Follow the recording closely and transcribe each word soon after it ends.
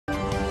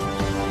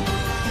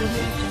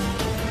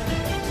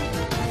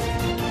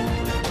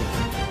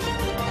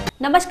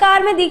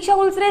नमस्कार, मैं दीक्षा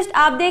कुलश्रेष्ठ।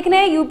 आप देख रहे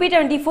हैं यूपी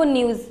 24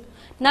 न्यूज।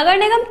 नगर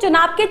निगम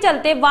चुनाव के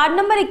चलते वार्ड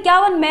नंबर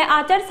 51 में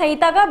आचार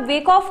संहिता का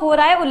वेक ऑफ हो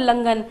रहा है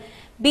उल्लंघन।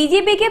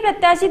 बीजेपी के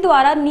प्रत्याशी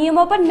द्वारा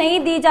नियमों पर नहीं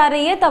दी जा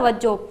रही है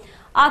तवज्जो।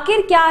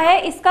 आखिर क्या है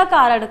इसका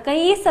कारण?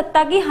 कहीं इस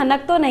सत्ता की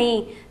हनक तो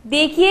नहीं?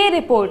 देखिए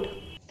रिपोर्ट।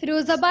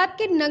 फिरोजाबाद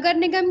के नगर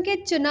निगम के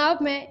चुनाव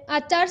में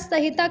आचार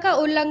संहिता का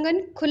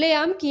उल्लंघन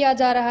खुलेआम किया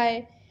जा रहा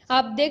है।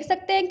 आप देख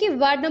सकते हैं कि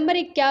वार्ड नंबर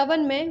 51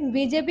 में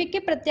बीजेपी के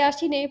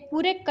प्रत्याशी ने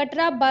पूरे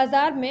कटरा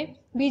बाजार में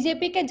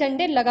बीजेपी के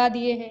झंडे लगा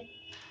दिए हैं।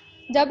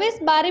 जब इस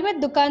बारे में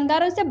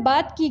दुकानदारों से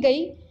बात की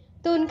गई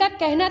तो उनका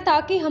कहना था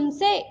कि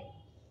हमसे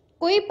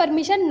कोई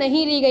परमिशन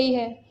नहीं ली गई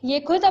है, ये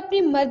खुद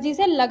अपनी मर्जी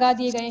से लगा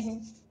दिए गए हैं।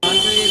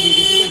 ये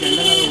बीजेपी का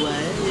झंडा लगा हुआ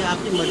है, ये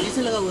आपकी मर्जी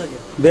से लगा हुआ है क्या?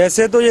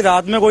 वैसे तो ये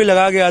रात में कोई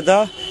लगा गया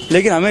था,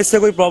 लेकिन हमें इससे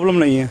कोई प्रॉब्लम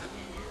नहीं है।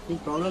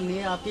 प्रॉब्लम नहीं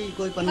है, आपकी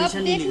कोई परमिशन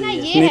नहीं ली देखना गई है।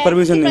 ये नहीं, है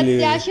परमिशन कि नहीं ली गई।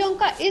 प्रत्याशियों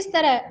का इस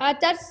तरह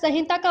आचार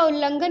संहिता का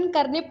उल्लंघन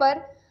करने पर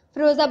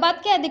फिरोजाबाद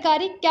के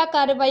अधिकारी क्या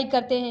कार्रवाई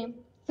करते हैं।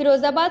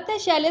 फिरोजाबाद से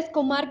शैलेश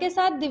कुमार के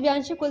साथ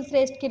दिव्यांशु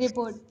कुलश्रेष्ठ की रिपोर्ट।